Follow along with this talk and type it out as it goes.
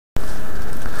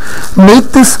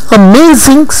make this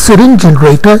amazing syringe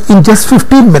generator in just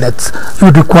 15 minutes. You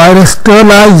would require a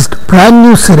sterilized brand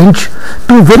new syringe,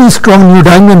 two very strong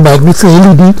neodymium magnets, a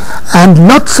LED, and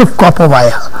lots of copper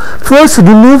wire. First,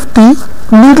 remove the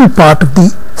needle part of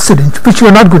the syringe, which you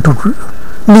are not going to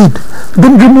need.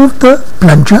 Then remove the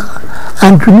plunger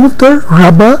and remove the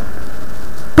rubber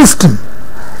piston.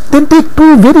 Then take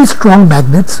two very strong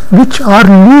magnets which are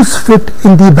loose fit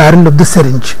in the barrel of the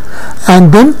syringe,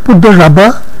 and then put the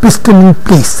rubber piston in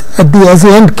place as the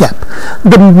end cap.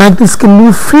 The magnets can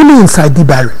move freely inside the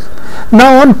barrel.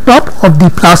 Now on top of the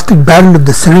plastic barrel of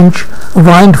the syringe,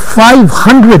 wind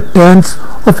 500 turns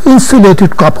of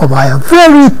insulated copper wire,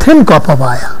 very thin copper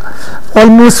wire,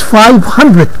 almost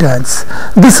 500 turns.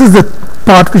 This is the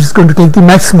part which is going to take the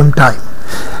maximum time.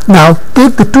 Now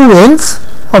take the two ends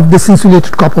of this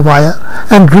insulated copper wire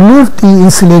and remove the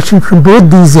insulation from both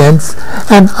these ends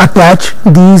and attach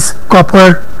these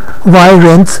copper wire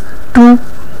ends to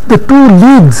the two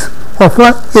leads of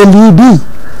a LED.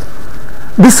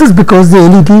 This is because the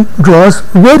LED draws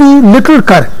very little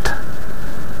current.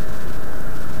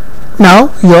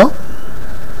 Now your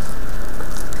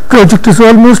project is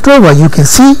almost over. You can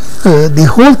see the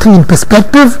whole thing in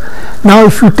perspective. Now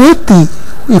if you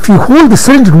hold the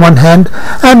syringe in one hand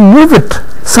and move it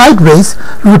sideways,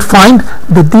 you would find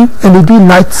that the LED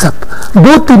lights up.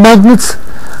 Both the magnets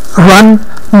run,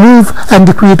 move, and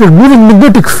they create a moving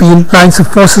magnetic field. Lines of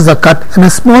forces are cut and a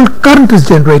small current is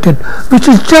generated, which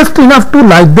is just enough to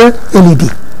light the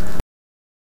LED.